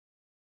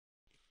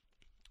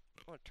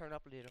I'm gonna turn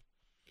up a little.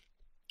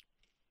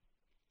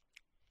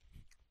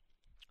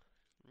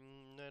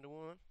 Another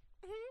one.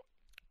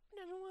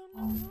 Another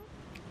one.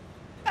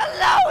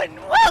 Hello and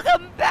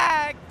welcome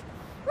back!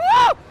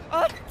 Woo!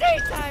 Oh,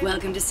 daytime!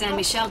 Welcome to San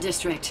Michel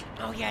District.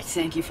 Oh, yes.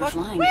 Thank you for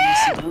flying to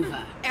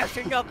Asinova.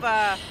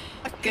 Asinova.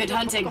 Good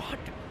hunting.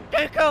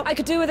 Thank you. I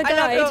could do with a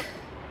guide.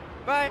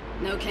 Bye.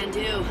 No can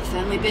do.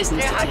 Family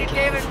business to take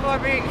care David for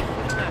me.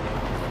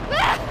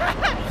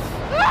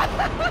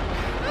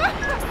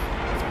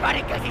 It's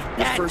funny because he's dead.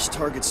 Your first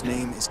target's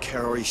name is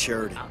Carrie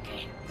Sheridan.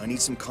 Okay. I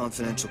need some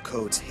confidential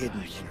codes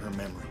hidden in her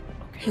memory.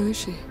 Who is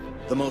she?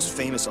 The most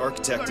famous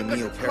architect in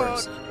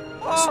Neo-Paris.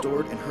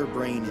 Stored in her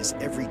brain is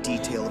every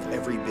detail of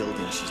every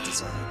building she's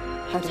designed.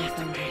 How do I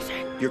find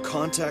her? Your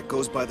contact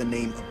goes by the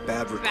name of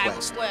Bad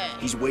Request.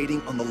 He's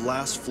waiting on the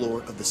last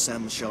floor of the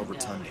San Michel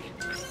Rotunda.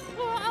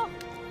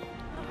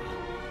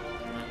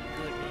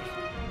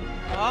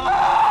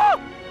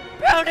 Oh!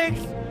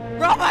 Buildings!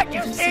 Robot,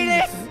 you see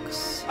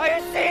this? Are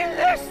you seeing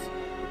this?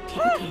 Keep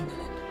it calm.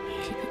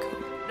 Keep it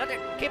cool. Nothing.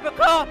 Keep it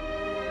cool.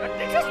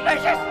 Nothing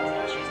suspicious.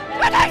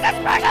 Nothing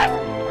suspicious.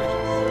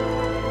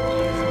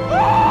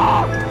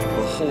 Oh!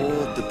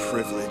 Behold the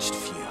privileged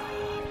few,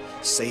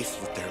 safe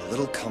with their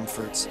little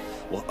comforts,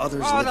 while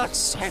others live in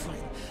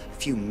suffering a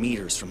few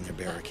meters from their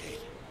barricade.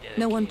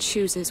 No one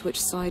chooses which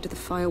side of the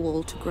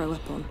firewall to grow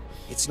up on.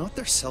 It's not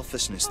their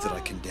selfishness that I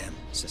condemn,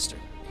 sister.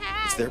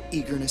 It's their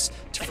eagerness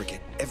to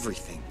forget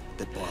everything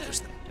that bothers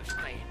them.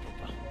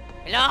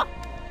 Hello?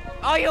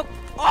 Oh, you...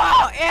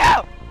 Oh,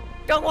 ew!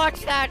 Don't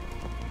watch that!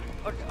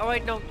 Oh,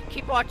 wait, no.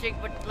 Keep watching,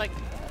 but, like...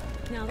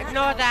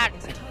 Ignore that!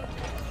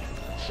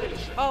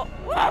 Oh,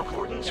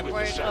 whoa!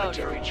 Temporary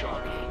sanitary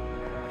charge.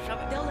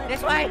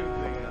 This way!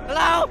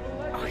 Hello?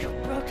 Oh, you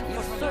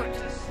beautiful suit!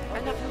 I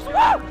love you so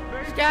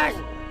much! Stairs!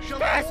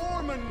 Stairs!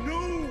 Form a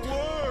new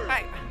word,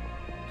 Hey!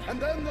 and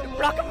then the You're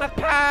blocking my Lord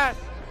path!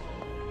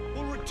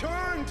 will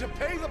return to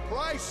pay the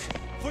price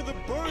for the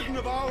burden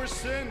of our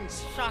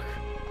sins. Suck.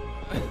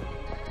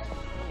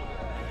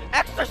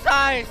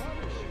 Exercise!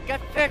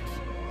 Get fit!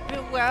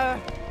 Beware!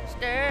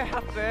 Stay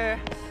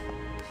happy!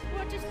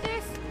 What is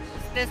this?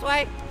 Is this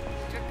way?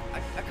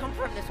 I come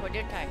from this way,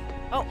 didn't I?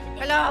 Oh,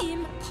 hello!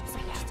 Impossible.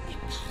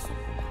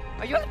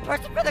 Are you the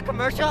person for the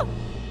commercial? Oh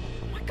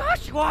my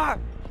gosh, you are!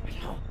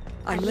 Hello.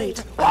 I'm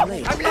late. Oh, I'm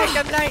late. I'm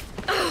late!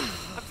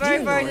 I'm very,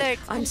 Dear very Lord, late.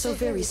 I'm so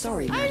very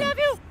sorry, I madam. love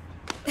you!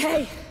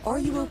 Hey, are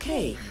you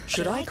okay?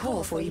 Should I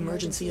call for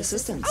emergency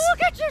assistance? I will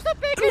get you some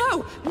bacon!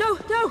 No!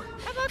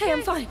 I'm okay. Hey,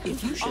 I'm fine.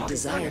 If you should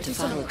desire to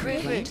file a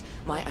complaint,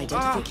 my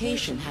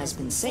identification has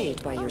been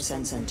saved by your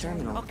Sensen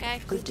terminal. Okay.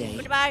 Good day.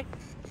 Goodbye.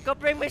 Go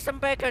bring me some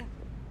bacon.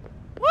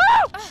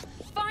 Woo!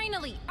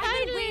 Finally!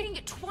 I've been waiting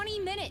 20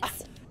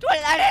 minutes!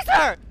 That is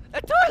her!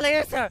 It totally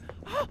is her!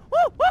 Woo,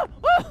 woo,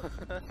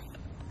 woo!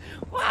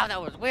 Wow,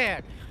 that was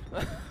weird.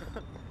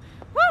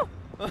 Woo!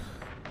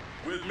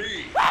 With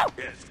me, Woo!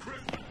 it's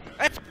Christmas.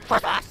 It's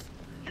Christmas!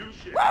 You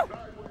should. Woo!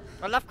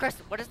 I love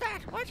Christmas. What is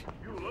that? What?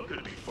 You look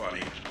at me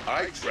funny.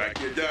 I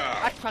track you down.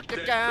 I tracked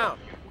it down.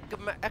 Give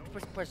me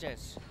Xmas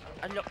presents.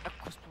 I love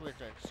Xmas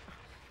presents.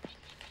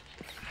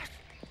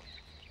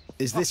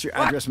 Is this your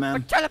What? address, We're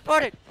ma'am?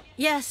 teleported!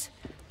 Yes.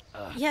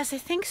 Yes, I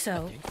think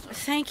so.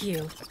 Thank you. I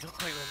don't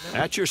quite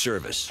remember. At your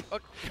service. Oh,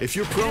 If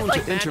you're is prone this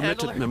like to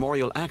intermittent Manhandler?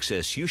 memorial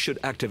access, you should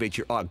activate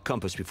your OG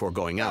compass before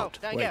going out.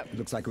 Thank Wait, you.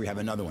 looks like we have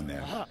another one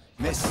there.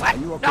 Miss, What? are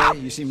you okay? No!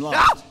 You seem No!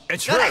 lost.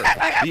 It's No, her,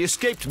 no. the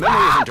escaped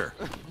memory hunter.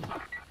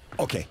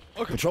 Okay.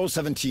 Control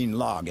 17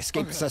 log.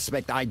 Escape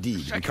suspect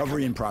ID.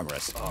 Recovery in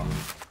progress. Seal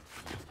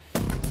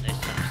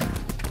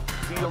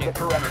the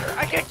perimeter.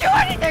 I didn't do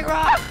anything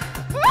wrong!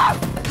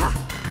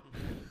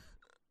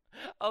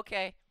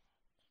 Okay.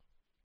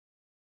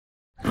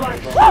 I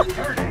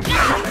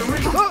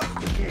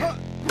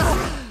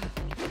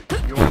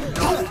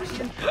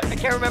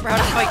can't remember how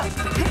to fight.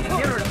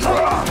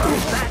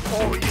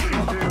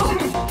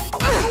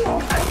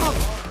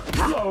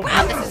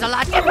 Wow, this is a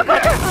lot difficult.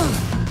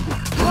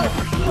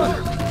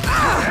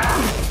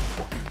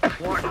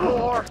 One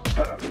more.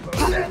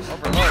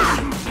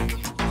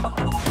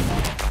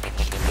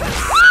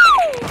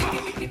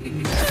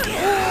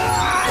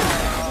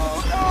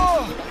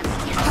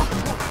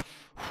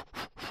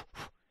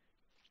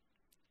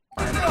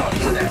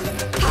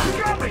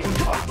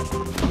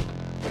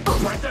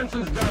 My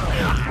senses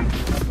down.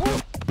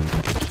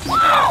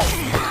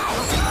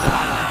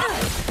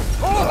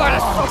 Oh, that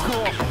is so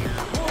cool.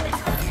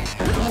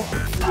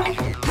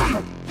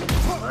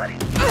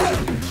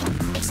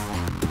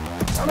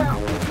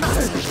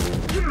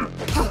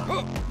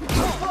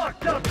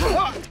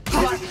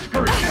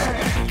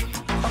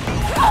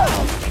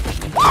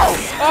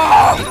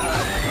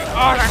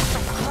 Oh, that's so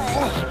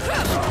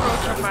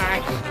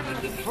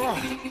cool.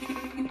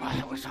 Oh,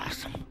 that was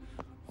awesome.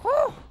 Whew.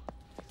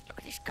 Look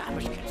at these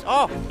garbage cans.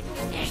 Oh,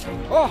 yes.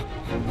 Oh,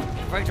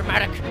 very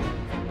dramatic.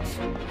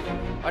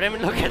 I didn't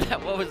even look at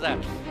that. What was that?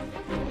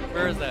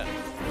 Where is that?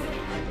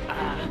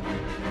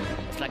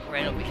 It's like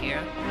right over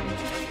here.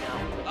 No.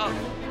 Oh,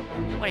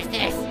 what is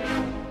this?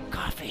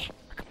 Coffee.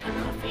 I can put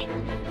coffee.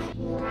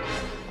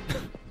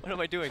 What What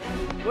am I doing?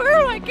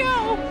 Where do I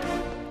go?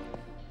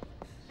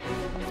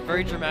 It's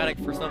very dramatic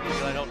for something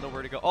that I don't know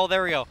where to go. Oh,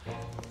 there we go.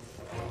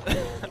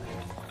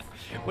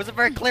 Wasn't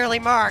very clearly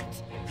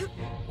marked.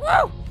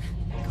 Woo!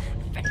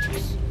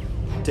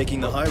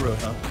 Taking the high road,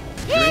 huh?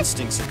 Your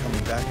instincts are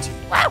coming back to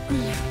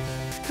you.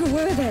 Who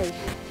were they?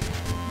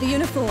 The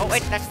uniforms. Oh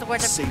wait, that's the word.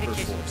 Saber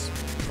Force.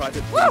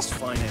 Private police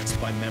financed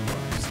by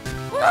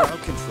Memrise. Crowd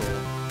control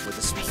with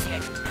a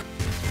speed.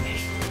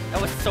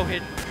 That was so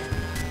hidden.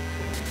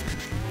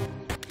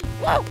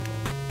 Whoa!